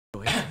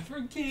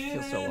a kid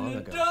Feels so long and a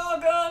ago.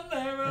 dog on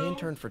their I own.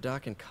 interned for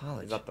Doc in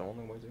college. Is that the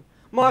only way to? I didn't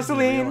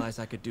Marceline, realize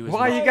I could do as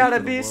why much you good gotta for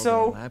the be world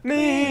so in a lab coat as I could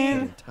in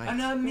mean? tights. I'm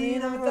not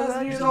mean, I'm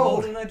 1,000 years old.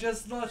 old and I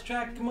just lost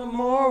track of my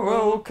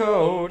Moral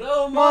code.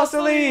 Oh,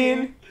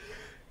 Marceline,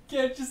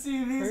 can't you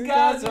see these you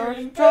guys guys are are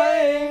in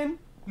pain? pain.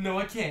 No,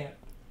 I can't.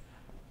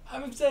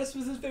 I'm obsessed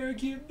with this very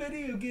cute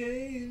video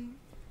game.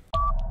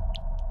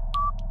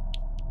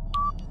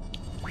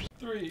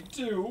 3,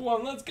 2,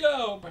 1, let's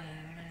go.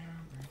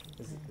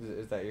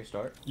 Is that your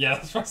start? Yeah,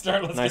 that's my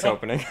start. Let's Nice go.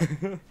 opening.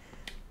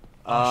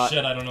 Oh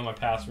shit, I don't know my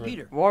password.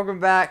 Peter, Welcome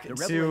back The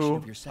revelation to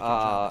of your second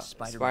job as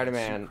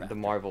Spider-Man, suit the crafter.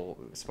 Marvel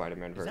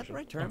Spider-Man is that the version,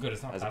 right Oh, term? good,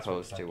 it's not as password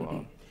opposed to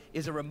protected.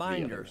 Is a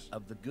reminder others.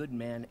 of the good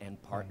man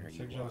and partner you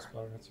Second job are. is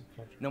Spider-Man suit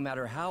crafter. No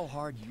matter how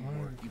hard you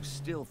work, you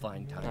still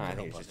find time No, to I think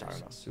help he's just talking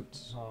others. about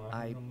suits. Oh,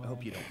 I don't hope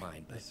mind. you don't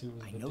mind, The but suit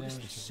was I the noticed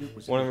the damage suit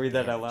was Want to a read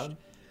bit that out damaged, loud?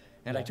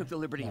 and I took the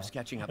liberty of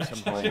sketching up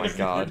some Oh my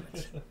god.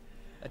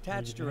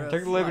 attached to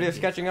Took the liberty of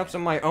sketching up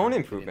some of my own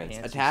improvements.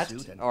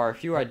 Attached are a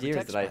few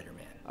ideas that I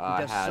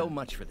He does had so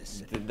much for this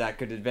city. that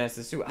could advance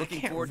the suit. I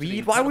Looking can't forward to the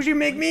read. Why would you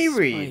make me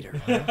read?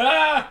 Spider,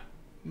 huh?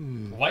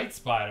 White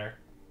spider.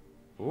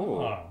 Ooh,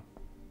 Oh.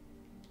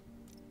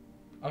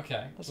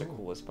 Okay. that's the Ooh.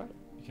 coolest spider.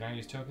 You can now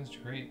use tokens to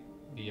create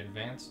the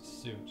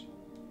advanced suit.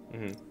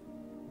 Mhm.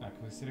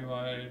 Complete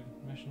citywide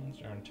missions,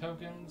 earn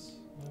tokens.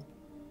 Yep.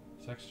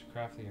 Sex to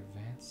craft the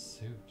advanced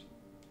suit.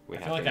 We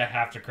I have feel like to- I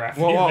have to craft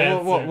Whoa, the whoa,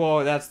 advanced whoa, suit.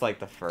 whoa, that's like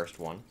the first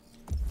one,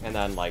 and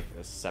then like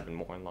 7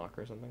 more unlock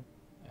or something.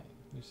 Okay,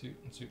 new suit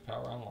and suit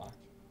power unlocked.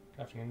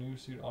 Crafting a new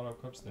suit auto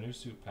equips the new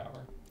suit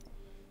power.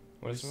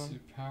 What is Use the one?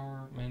 suit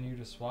power menu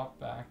to swap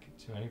back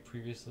to any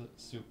previous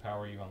suit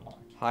power you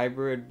unlocked.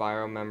 Hybrid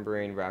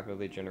biomembrane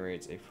rapidly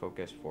generates a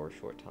focus for a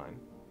short time.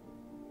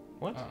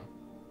 What?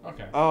 Oh,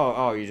 okay.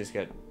 Oh, you just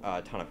get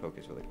a ton of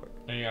focus really quick.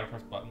 Then you gotta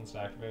press buttons to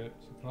activate it.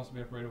 So it can also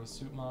be upgraded with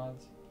suit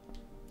mods.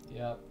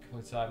 Yep,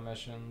 complete side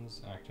missions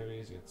and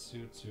activities. You get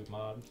suit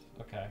mod.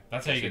 Okay,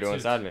 that's how you You're get doing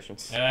suits. side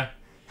missions. Yeah.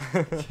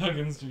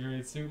 Tokens to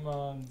create suit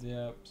mods.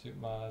 Yep, suit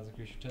mods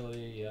increase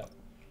utility. Yep.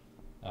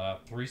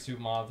 3 suit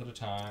mods at a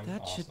time.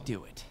 That Awesome. should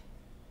do it.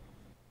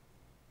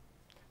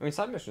 I mean,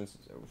 side missions,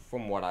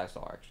 from what I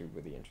saw, are actually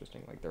really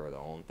interesting. Like, they're their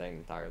own thing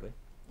entirely.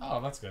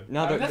 Oh, that's good.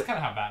 No, I mean, the- that's kind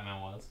of how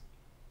Batman was.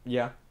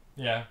 Yeah.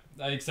 Yeah,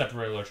 except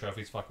Riddler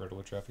trophies. Fuck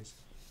Riddler trophies.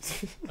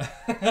 I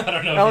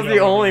don't know. That if was you know the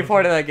only Riddler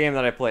part of that game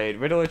that I played.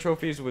 Riddler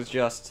trophies was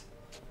just.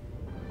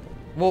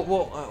 What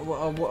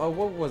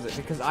was it?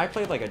 Because I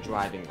played like a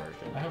driving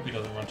version. I hope he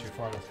doesn't run too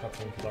far in this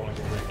cutscene because I want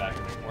to get right back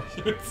and make more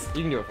suits.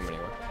 You can do it from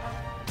anywhere.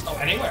 Oh,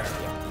 anywhere?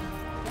 Yeah.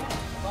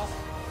 That's awesome.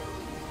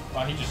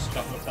 Wow, he just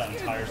scuffed up that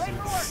entire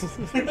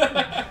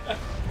suit.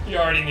 He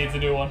already needs a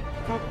new one.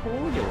 How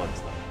cool you look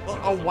like. A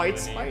doesn't white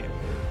really need- spider.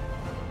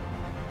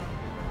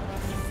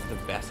 The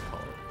best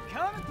color.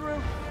 Coming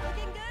through.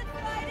 Looking good,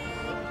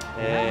 Spidey.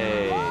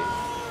 Hey.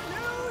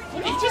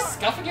 Look, he's just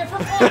scuffing it for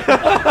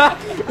fun.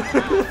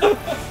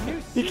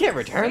 You can't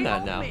return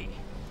that now.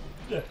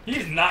 Yeah,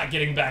 he's not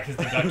getting back his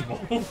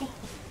deductible.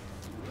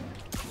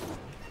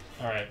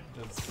 Alright,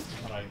 that's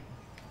alright.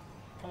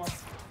 Come on.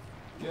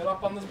 Get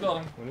up on this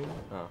building. What do you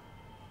want? Oh.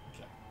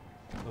 Okay.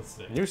 Let's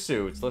see. New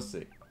suits. Let's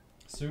see.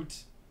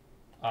 Suit.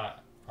 R1.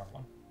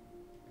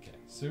 Okay,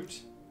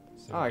 suit.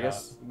 So Oh, I we got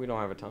guess we don't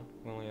have a ton.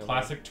 We only have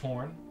Classic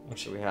Torn,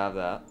 which So we have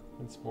that.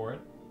 can sport.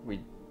 We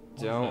is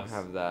don't this?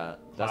 have that.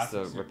 That's the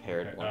Classic suit.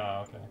 repaired Okay. one.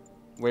 Oh, okay.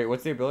 Wait,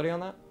 what's the ability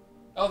on that?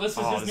 Oh, this is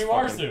Oh, his this new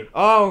R fucking- suit.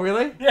 Oh,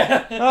 really?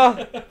 Yeah.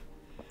 Oh.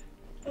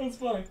 That's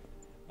funny.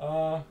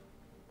 Oh,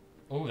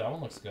 that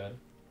one looks good.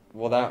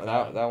 Well,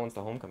 that one's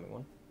the homecoming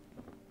one.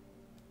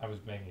 I was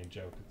making a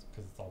joke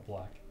because it's all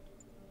black.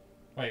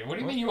 Wait, what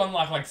do you mean you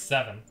unlock like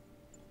 7?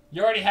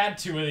 You already had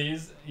 2 of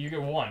these. You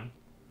get 1.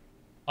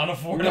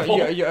 Unaffordable.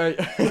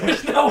 No,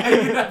 There's no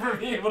way you'd ever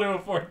be able to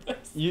afford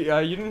this. you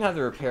didn't have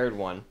the repaired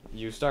one.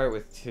 You start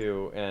with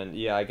 2, and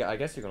yeah, I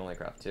guess you can only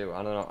craft 2.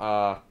 I don't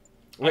know.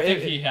 I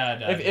think he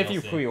had. if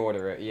you DLC.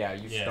 pre-order it, yeah,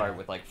 you Yeah. start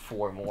with like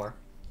 4 more.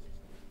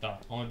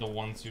 Only the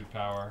 1 suit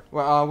power.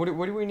 Well, what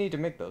do we need to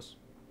make those?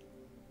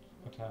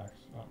 Attacks.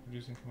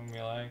 Reducing command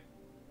melee.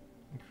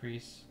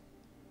 Increase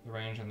the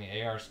range on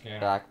the AR scanner.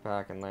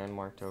 Backpack and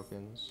landmark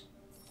tokens.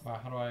 Wow,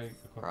 how do I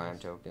equip Prime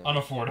this? tokens.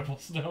 Unaffordable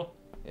still.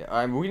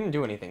 Yeah, we didn't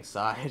do anything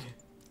side.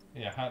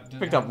 Yeah,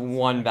 Picked up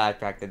 1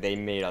 backpack that they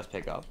made us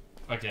pick up.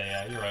 Okay,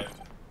 yeah, you're right.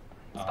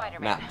 Spiderman,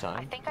 map time.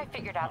 I think I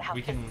figured out how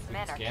we can Fist's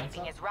men are scan keeping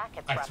stuff? his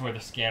rackets I running. swear the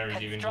scanner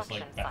is even just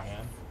like Construction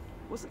Batman.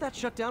 Wasn't that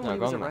shut down No, when he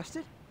go was on the map.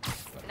 arrested?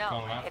 No,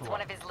 Going out it's for one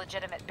what? of his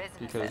legitimate businesses.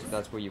 Because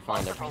that's where you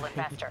find Multiple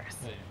everything. investors.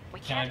 Yeah. We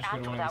Can I can't just go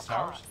act to one of these without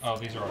towers? cause. Oh,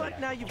 these are already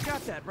But now you've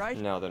got that, right?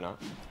 No, they're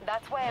not.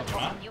 That's why I'm No, they're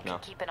hoping not? you No. can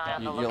keep an eye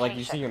on the You location. like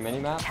you see your mini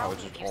map? Tell Oh, me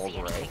it's if just you all see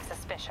gray. anything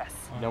suspicious.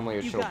 Normally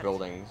it You show got it.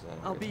 buildings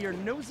and I'll be everything. your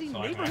nosy So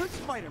I can neighborhood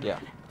actually- Spider-Man.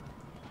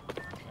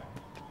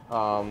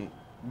 Yeah.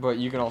 But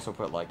you can also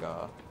put like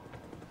what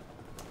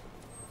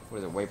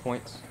is it,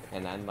 waypoints,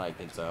 and then like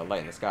it's light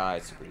in the sky,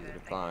 it's super easy to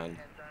find.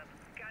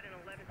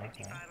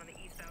 Okay.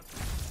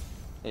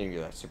 And you can do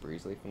that super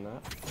easily from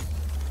that.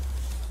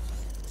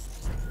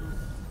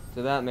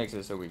 So that makes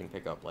it so we can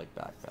pick up like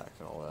backpacks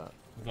and all that.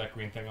 Is that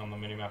green thing on the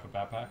minimap a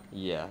backpack?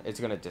 Yeah, it's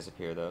gonna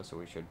disappear though, so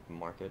we should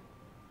mark it.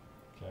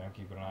 Okay, I'm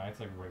keeping an eye. It's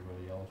like right where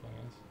the yellow thing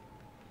is.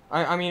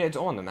 I mean, it's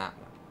on the map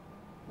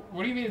now.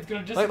 What do you mean it's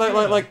gonna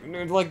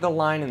disappear? Like the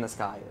line in the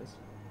sky is.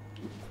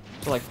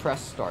 So like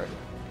press start.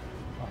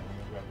 Oh, I'm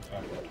gonna grab this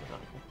backpack.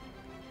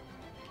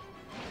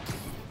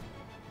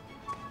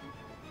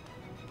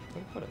 Where do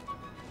you put it?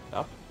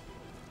 Up?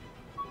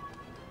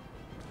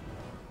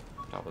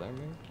 Top of there,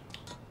 maybe?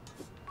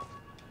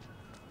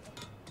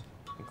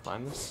 Can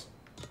climb this?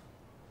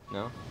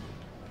 No?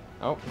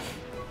 Oh.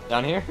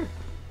 Down here?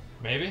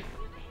 Maybe?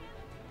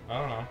 I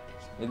don't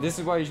know. This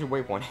is why you should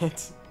waypoint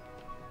it.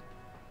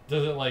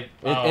 Does it like...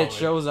 It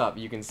shows up,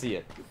 you can see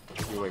it.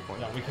 If you waypoint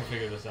Yeah, it. we can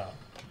figure this out.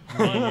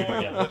 Me and you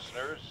together.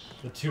 Listeners,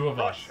 The two of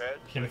us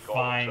brushheads, can they call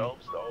find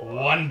themselves, though,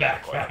 one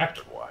quite backpack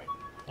understood why.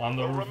 on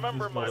the But roof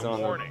remember of my this on the-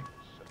 building. warnings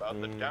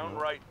about the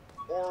downright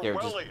Here,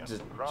 Orwellian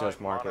just crime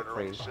mark it,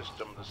 monitoring please.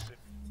 system the city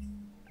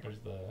Where's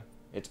the...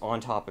 It's on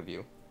top of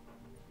you.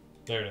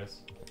 There it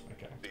is.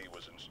 Okay.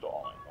 was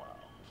installing. Wow.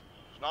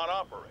 It's not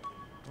operating.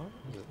 What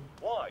is it?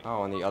 Why?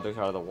 Oh, on the other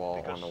side of the wall,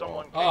 Because on the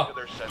wall. someone came to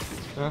their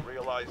senses Huh? and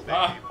realized they'd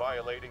Ah. be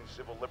violating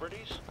civil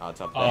liberties. Oh,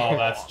 it's up there. Oh,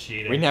 that's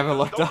cheating. We never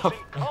looked Those up.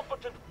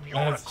 incompetent That's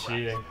bureaucrats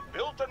cheating.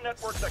 built a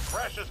network that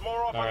crashes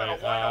more often Alright, than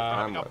a wild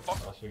I'm a with-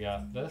 what else we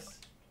got? This?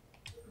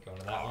 Go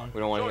to that one. We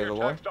don't want So to hear your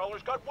the lore? tax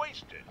dollars got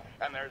wasted,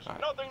 and there's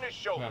Alright. nothing to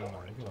show No, no, for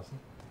no, it, you can listen.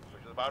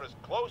 which is about as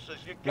close as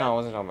you get. No, I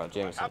wasn't talking about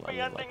Jameson. Happy I mean,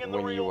 ending like in the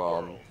when real you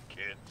world,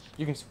 kids.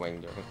 you can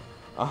swing during.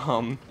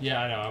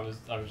 Yeah, I know.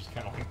 I was just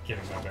kind of like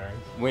getting my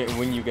bearings.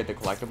 When you get the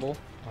collectible,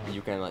 Uh-huh.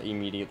 you can like,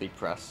 immediately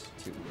press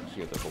to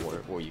hear the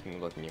lore, or you can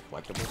look in your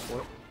collectibles for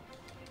it.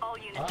 All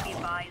units be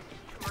advised.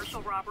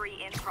 Commercial robbery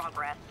in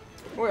progress.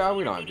 Well,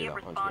 we don't have to do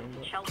Immediate that one.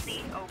 response,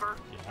 Chelsea, over.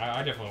 Yeah,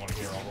 I definitely want to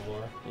hear all the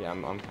lore. Yeah,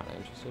 I'm kind of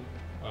interested.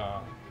 Uh,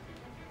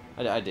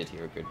 I did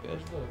hear a good bit.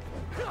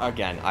 where's the...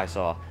 Again, I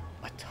saw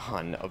a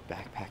ton of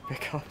backpack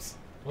pickups.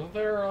 Wasn't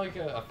there like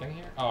a thing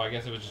here? Oh, I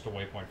guess it was just a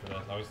waypoint for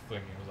this. I was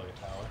thinking it was like a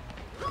tower.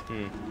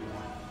 Hmm.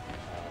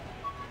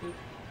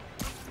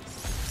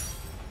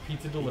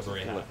 Pizza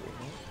delivery hat.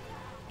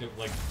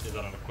 Like, is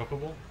that an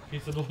equippable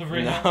pizza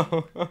delivery hat?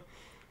 No.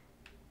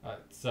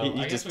 So He I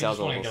guess just we tells just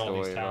a want to whole get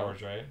all these story about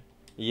towers, right?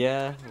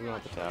 Yeah, we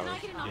want the towers.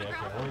 Yeah,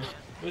 okay.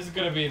 This is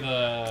gonna be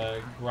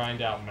the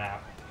grind out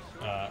map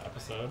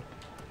episode.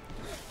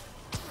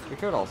 We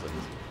could also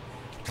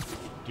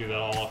Do that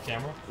all off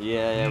camera.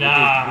 Yeah,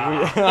 Nah.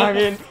 we I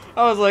mean,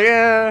 I was like,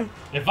 eh.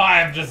 If I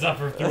have to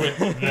suffer through it,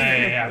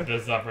 they have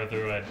to suffer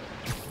through it.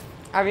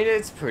 I mean,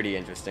 it's pretty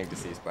interesting to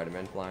see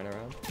Spiderman flying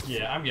around.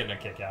 Yeah, I'm getting a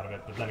kick out of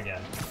it, but then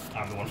again,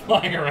 I'm the one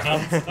flying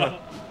around, so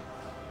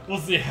we'll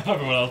see how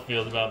everyone else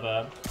feels about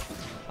that.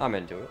 I'm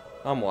into it.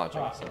 I'm watching.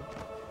 Ah. So.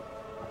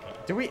 Okay.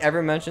 Did we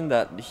ever mention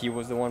that he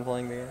was the one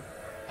playing the game?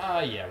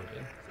 Yeah, we did. It's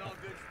all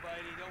good,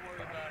 Spidey. Don't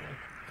worry about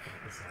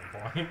it. At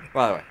some point.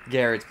 By the way,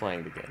 Garrett's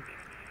playing the game.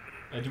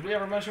 Did we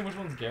ever mention which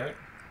one's Garrett?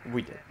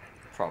 We did.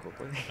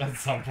 Probably. At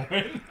some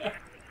point.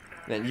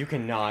 Man, you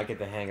cannot get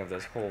the hang of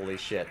this. Holy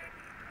shit.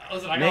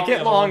 Listen, I Make got all it the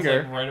other ones,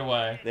 longer. like, right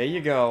away. There you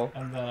go.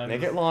 And then I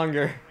Make just... it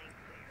longer.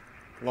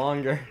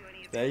 Longer.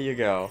 There you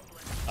go.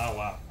 Oh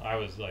wow, I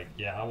was like,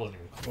 yeah, I wasn't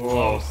even Whoa.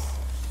 close.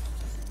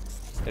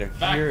 It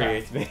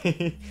infuriates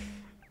me.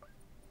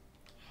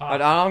 Ha. I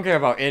don't care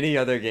about any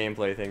other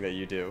gameplay thing that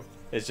you do.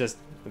 It's just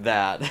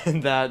that.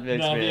 That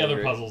makes No, me the other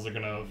angry. puzzles are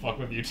gonna fuck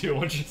with you too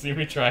once you see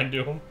me try and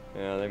do them.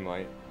 Yeah, they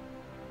might.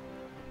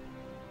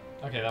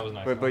 Okay, that was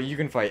nice. But you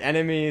can fight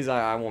enemies.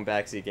 I won't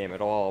backseat game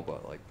at all.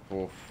 But like,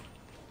 oof.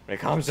 When it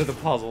comes to the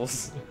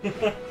puzzles,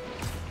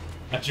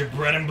 That's your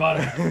bread and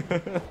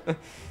butter.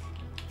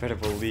 better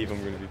believe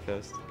I'm gonna be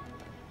pissed.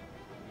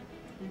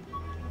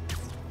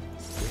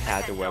 We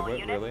had to web All it,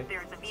 units, really?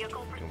 There's a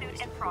vehicle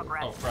pursuit in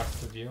progress. Oh,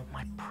 press the view.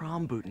 My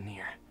prom boot in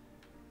here.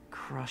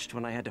 Crushed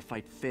when I had to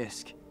fight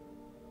Fisk.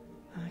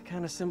 That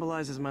kind of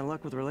symbolizes my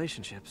luck with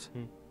relationships.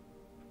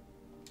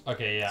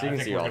 Okay, yeah, So you I can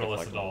think see we're all gonna the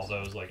listen to all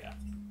collectibles. those like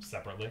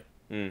separately,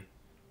 Mm.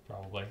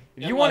 probably.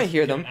 If you want to Unless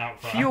hear you them, can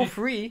outcry. feel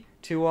free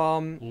to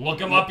Look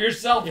them up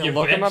yourself, you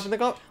look bitch. them up in the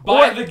comments.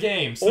 Buy the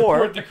game.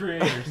 Support the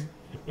creators.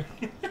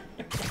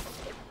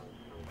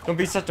 Don't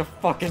be such a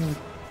fucking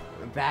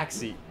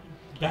backseat.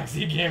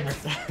 Backseat gamer.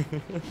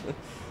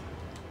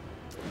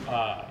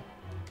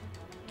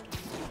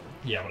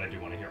 Yeah, but I do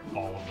want to hear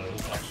all of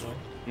those actually.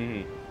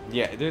 Hmm.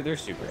 Yeah, they're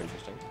super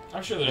interesting.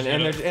 I'm sure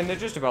there's And they're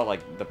just about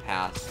like the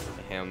past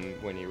him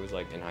when he was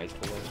like in high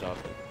school and stuff.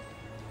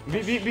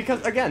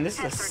 Because again, this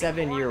is a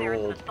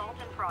 7-year-old, Assault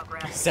in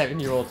progress.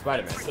 7-year-old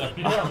Spider-Man.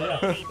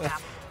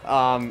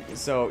 yeah.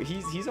 So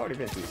he's already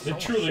been through. They So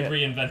much truly shit.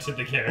 reinvented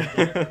the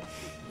character.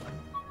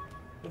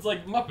 It's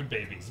like Muppet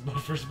Babies, but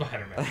for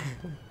Spider-Man.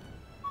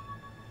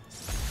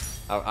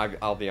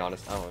 I'll be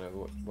honest. I don't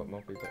know what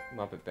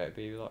Muppet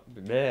Babies are.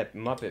 Bleh,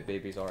 Muppet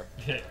Babies are.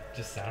 It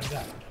just sounds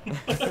out.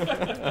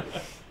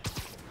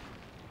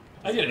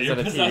 I get it. Is You're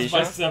that a TV possessed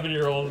by show?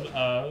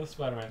 7-year-old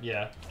Spider-Man.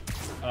 Yeah.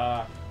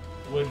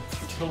 Would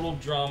Total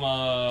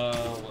Drama,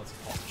 what's it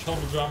called?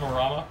 Total Drama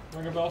Rama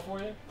ring a bell for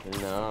you?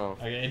 No.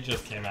 Okay, it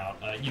just came out.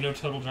 You know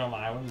Total Drama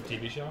Island, the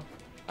TV show?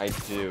 I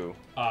do.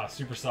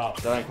 Super solid.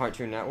 Is that on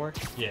Cartoon Network?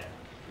 Yeah.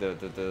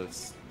 The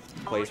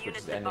place which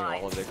is ending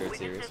all of their good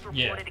series?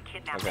 Yeah.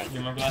 Okay. You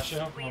remember that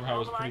show? Remember how it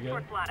was pretty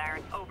good?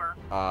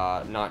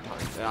 Not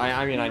tons.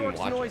 I mean, I didn't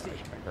watch it.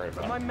 I heard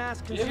But about my it.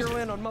 mask can It was zero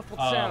good. in on muffled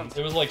sounds.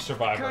 It was like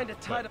Survivor, Kinda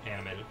tied but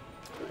animated.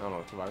 I don't know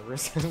what Survivor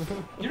is.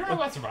 You don't know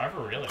about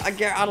Survivor, really?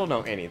 I don't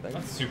know anything.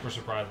 That's super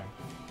surprising.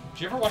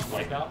 Did you ever watch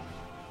Wipeout?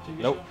 TV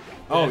Nope. Show?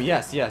 Oh,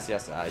 Yeah. yes,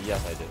 I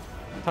did.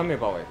 Tell me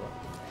about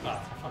Wipeout. I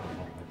fucking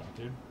love Wipeout,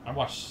 dude. I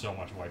watched so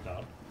much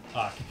Wipeout.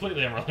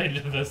 Completely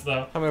unrelated to this,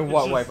 though. Tell me It's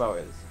what just- Wipeout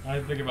is.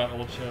 I think about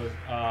old shows.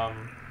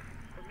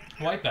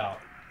 Wipeout.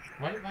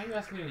 Why you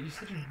ask me? You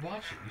said you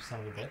watched it, you son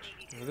of a bitch.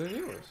 What are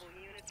yours?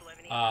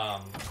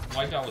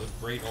 Wipeout was a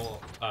great old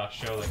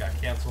show that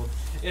got canceled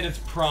in its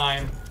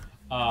prime.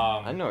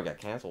 I know it got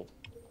canceled.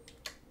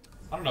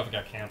 I don't know if it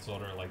got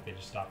canceled or like they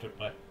just stopped it,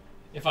 but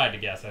if I had to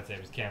guess, I'd say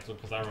it was canceled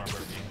because I remember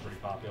it being pretty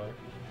popular.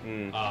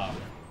 It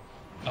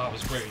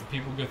was great.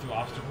 People go through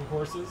obstacle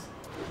courses.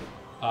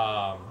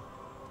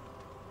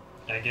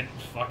 And get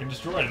fucking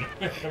destroyed.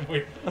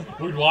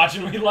 We'd watch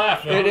and we'd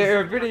laugh. It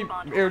would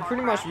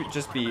pretty much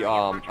just be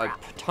a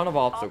ton of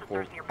obstacle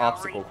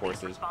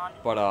courses,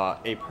 but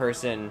a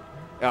person,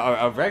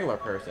 a regular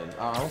person.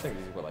 I don't think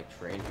these were like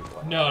trained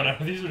people. No,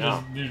 these were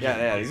just.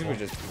 These were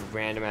just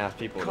random ass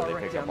people that they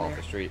picked up off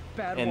the street,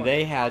 Bad and one.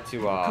 they had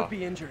to. Could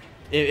be injured.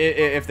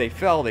 If they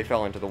fell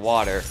into the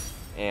water,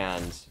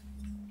 and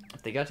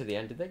if they got to the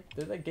end, did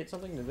they get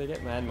something? Did they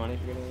get mad money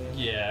for getting to the end?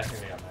 Yeah, I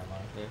think they got mad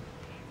money. Yeah.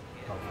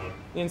 Probably.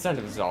 The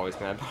incentive is always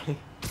mad money.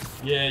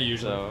 Yeah,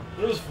 usually. So-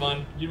 But it was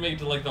fun. You'd make it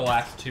to like the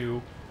last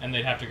two, and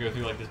they'd have to go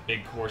through like this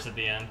big course at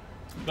the end.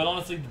 But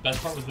honestly, the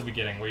best part was the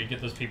beginning, where you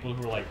get those people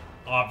who are like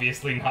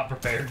obviously not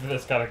prepared for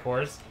this kind of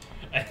course,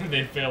 and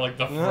they fail like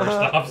the first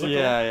obstacle.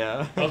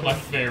 Yeah. That was my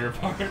favorite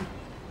part.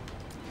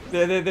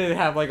 They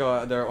have like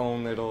their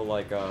own little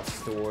like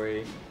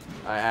story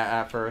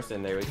at first,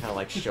 and they would kind of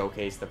like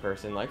showcase the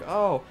person, like,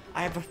 oh,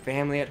 I have a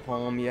family at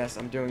home. Yes,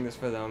 I'm doing this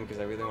for them because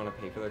I really want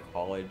to pay for their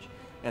college.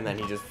 And then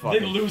he just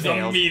fucking They lose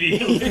fails.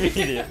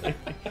 immediately.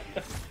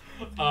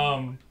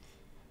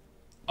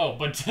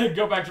 But to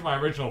go back to my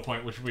original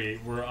point, which we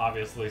were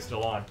obviously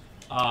still on.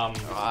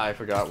 I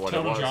forgot what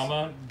it was. Total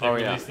Drama, they Oh,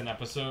 yeah. released an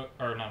episode,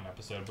 or not an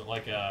episode, but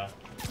like a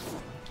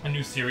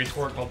new series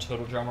for it called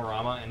Total Drama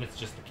Rama, and it's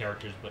just the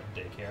characters but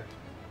in daycare.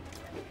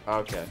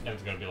 Okay. And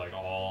it's gonna be like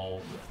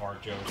all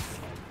fart jokes,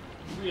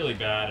 and, like, really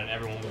bad, and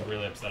everyone was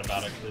really upset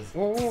about it because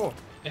Whoa.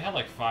 it had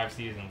like 5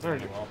 seasons. There,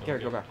 And they were all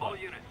Garrett, good. go back. All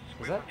units.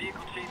 Is that?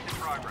 Vehicle chase in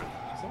progress.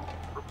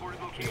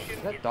 Reported location.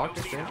 Is that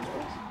Doctor Strange's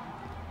place?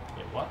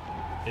 Wait, what?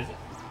 Is it?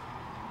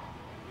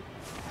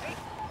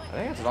 I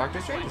think it's Doctor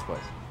Strange's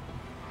place.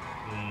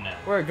 No.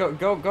 Where?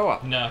 Go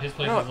up. No, his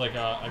place No. is like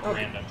a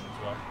grand entrance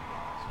way.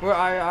 Well,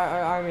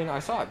 I mean, I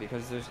saw it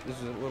because there's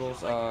a little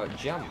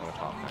gem on the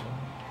top. Kind of.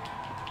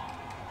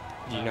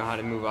 Do you know how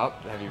to move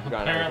up? Have you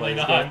forgotten how to play Apparently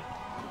this not.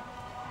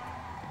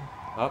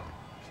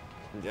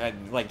 game? Up.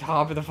 Like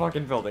top of the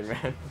fucking building,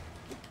 man.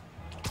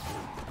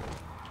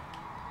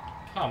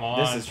 Come on,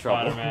 This is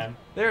trouble. Spider-Man.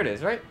 There it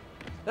is, right?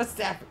 That's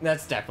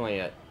definitely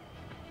it.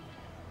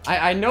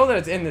 I know that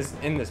it's in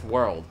this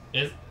world.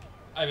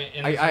 I mean,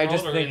 in this I world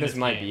just or think in this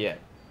might game? be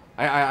it.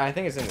 I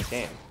think it's in this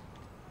game.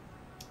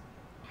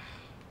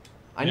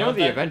 I You know what,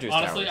 the that- Avengers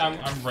Honestly, Tower.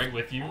 I'm right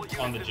with you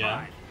on the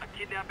gem, A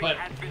kidnapping but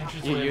has been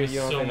Adventures You- Way you was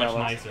don't so think much that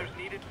was- nicer.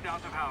 needed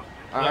south of house.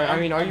 I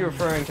mean, are you I'm-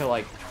 referring to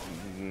like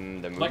the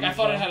movie? Like, I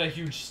thought it had a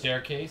huge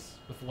staircase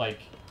with like,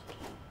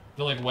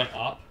 that like went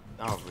up.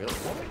 Oh really?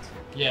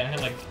 Yeah, it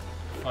had like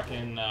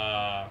fucking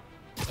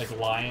like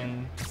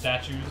lion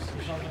statues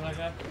or something like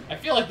that. I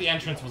feel like the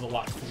entrance was a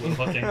lot cooler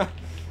looking,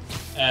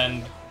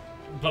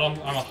 but I'm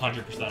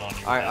 100% on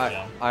you.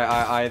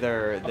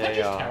 Either they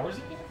Avengers Towers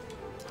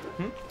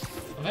again?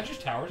 Avengers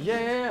Towers?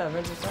 Yeah,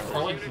 Avengers Tower.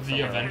 Or like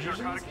the Avengers? in this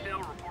Narcotic game? sale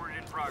reported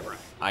in progress.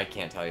 I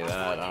can't tell you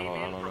that. I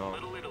don't know.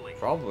 Little Italy.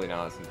 Probably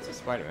not since it's a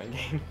Spider-Man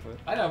game. But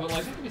I know, but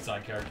like they could be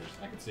side characters.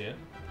 I could see it.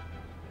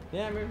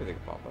 yeah, maybe they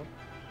could pop up.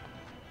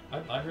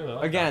 I really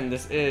like Again,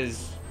 this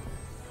is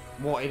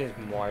well, it is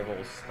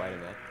Marvel's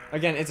Spider-Man.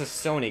 Again, it's a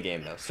Sony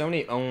game though.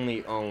 Sony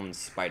only owns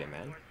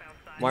Spider-Man.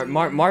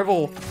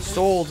 Marvel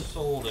sold.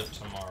 Sold it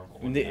to Marvel.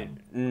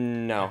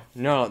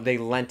 No, they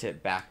lent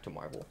it back to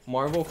Marvel.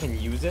 Marvel can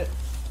use it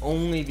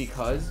only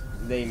because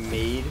they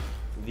made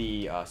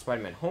the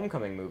Spider-Man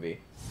Homecoming movie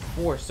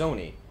for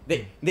Sony.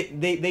 They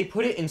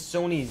put it in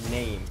Sony's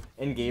name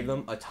and gave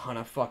them a ton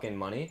of fucking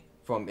money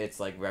from its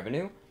like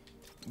revenue,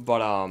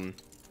 but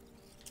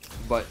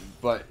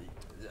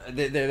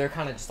they're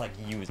kind of just like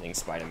using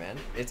Spider-Man.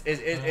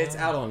 It's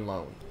out on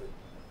loan.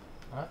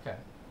 Okay.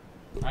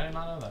 I did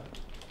not know that.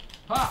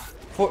 Ha!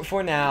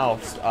 For now,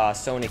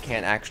 Sony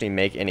can't actually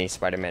make any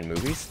Spider-Man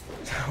movies.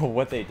 So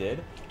what they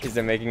did is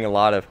they're making a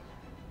lot of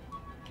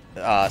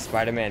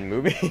Spider-Man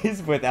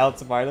movies without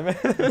Spider-Man.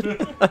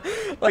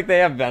 Like they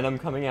have Venom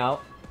coming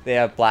out, they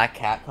have Black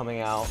Cat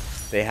coming out,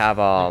 They have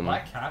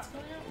Black Cat's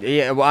coming out?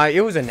 yeah, well,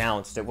 it was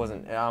announced. It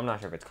wasn't. I'm not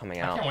sure if it's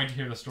coming I out. can't wait to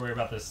hear the story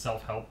about this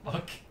self-help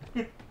book.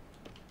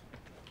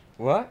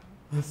 What?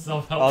 The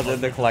self-help Oh,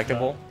 book. the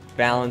collectible,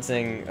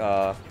 balancing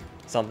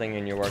something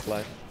in your work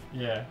life.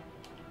 Yeah.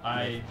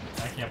 I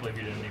can't believe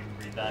you didn't even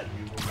read that.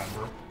 You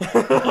remember what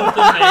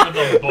the name of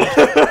the book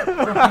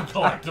from the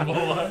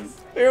collectible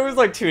was. It was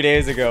like 2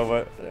 days ago,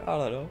 but I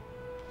don't know.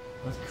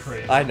 That's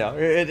crazy. I know.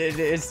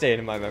 It stayed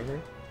in my memory.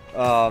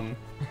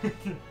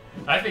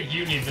 I think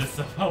you need this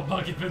self-help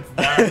book if it's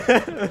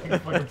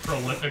that fucking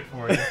prolific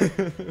for you.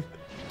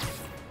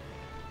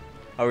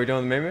 Are we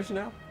doing the main mission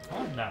now?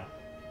 Oh, no.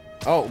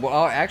 Oh,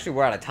 well, actually,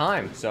 we're out of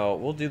time, so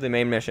we'll do the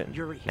main mission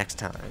Yuri. next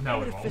time. No,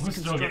 we At a won't. We're Fisk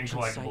still getting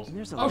construction site, collectibles. and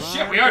there's a Oh lot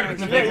shit, we of are doing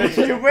the guys main that-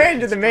 mission. You ran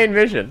to the main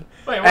mission.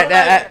 Wait, what?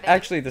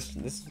 Actually, this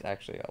is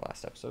actually our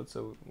last episode,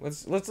 so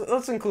let's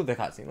include the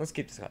cutscene. Let's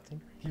keep this cutscene.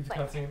 Keep the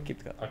cutscene?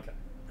 Keep the cutscene. Okay.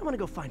 I'm gonna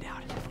go find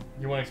out.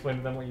 You want to explain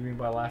to them what you mean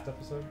by last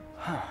episode?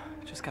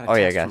 Just got a Oh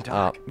yeah, text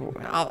guys. from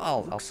Doc.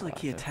 I'll Looks like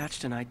he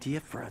attached an idea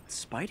for a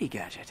Spidey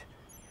gadget.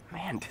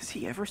 Man, does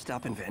he ever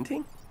stop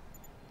inventing?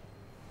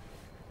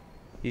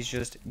 He's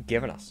just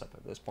giving us stuff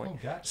at this point. Oh,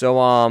 gotcha.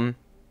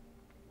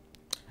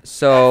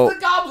 So That's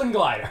the Goblin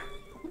Glider!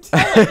 I'm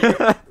telling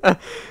you.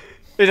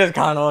 it just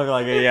kind of looked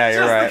like it. Yeah,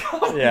 you're right. Just the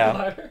Goblin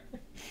Yeah.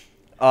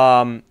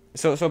 Glider.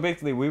 So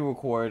basically, we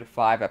record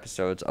 5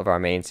 episodes of our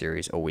main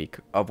series a week,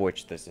 of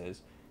which this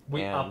is.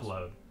 We And-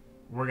 upload.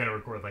 We're gonna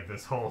record like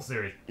this whole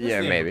series. Yeah, This is the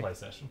end of maybe. Play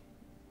session.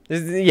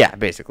 Yeah,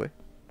 basically.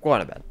 Go on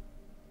to bed.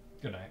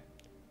 Good night.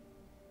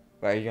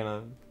 Are you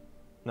gonna?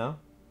 No?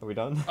 Are we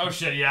done? Oh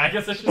shit, yeah, I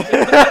guess I should do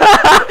that.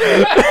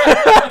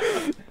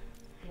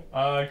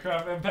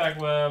 Craft Impact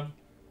Web.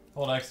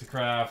 Hold X to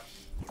craft.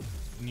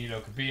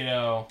 Nito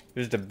Cabino.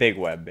 There's the big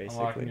web,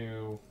 Unlock basically.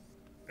 new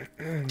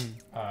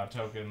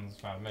tokens,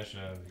 found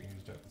missions. You can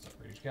use tokens up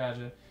for each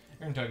gadget.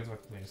 Earn tokens for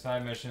completing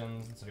side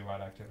missions and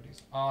citywide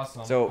activities.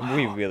 Awesome. So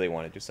we really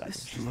want to do side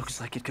This missions. looks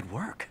like it could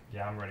work.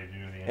 yeah, I'm ready to do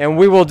the And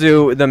we will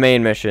do the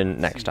main mission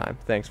next time.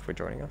 Thanks for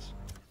joining us.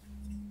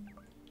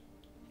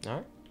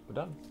 Alright, we're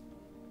done.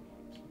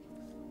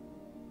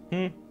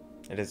 It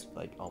is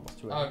like almost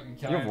 2 hours.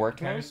 You have work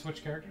Can I tomorrow? just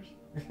switch characters?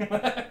 Can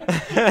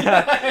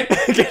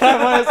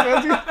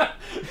I switch?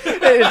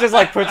 It just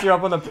like puts you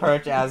up on the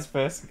perch as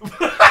Fisk.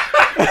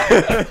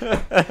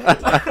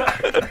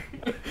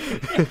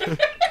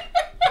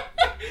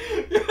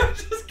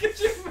 Just could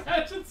you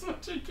imagine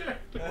switching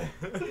characters?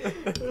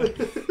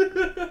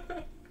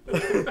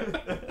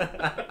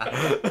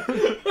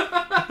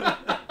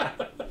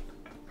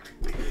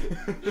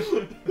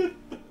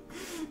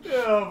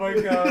 Oh my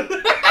god.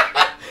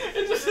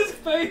 It's just his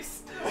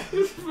face.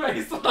 His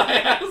face when I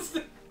asked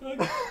him.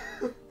 Like,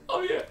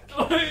 oh yeah.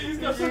 Oh, yeah. He's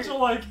got such a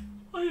like,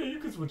 oh yeah, you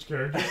can switch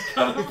characters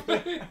kind of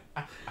thing.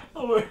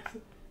 Oh wait.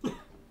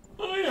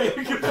 Oh yeah, you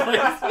can play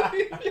as me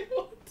if you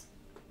want.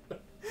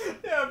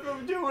 Yeah,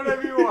 bro, do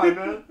whatever you want,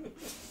 man.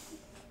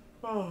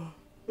 Oh,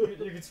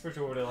 you can switch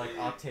over to like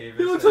Octavius.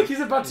 He looks like he's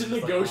about to He's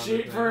just, like,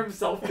 negotiate on for the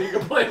himself being a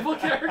playable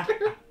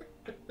character.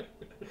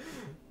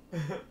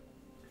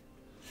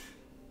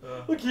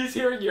 Look, he's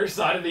hearing your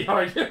side of the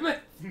argument.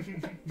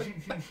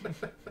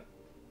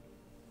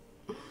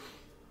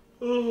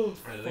 Oh,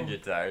 I think you're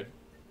tired.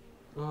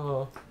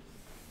 oh.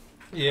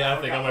 Yeah,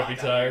 I think I might be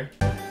tired.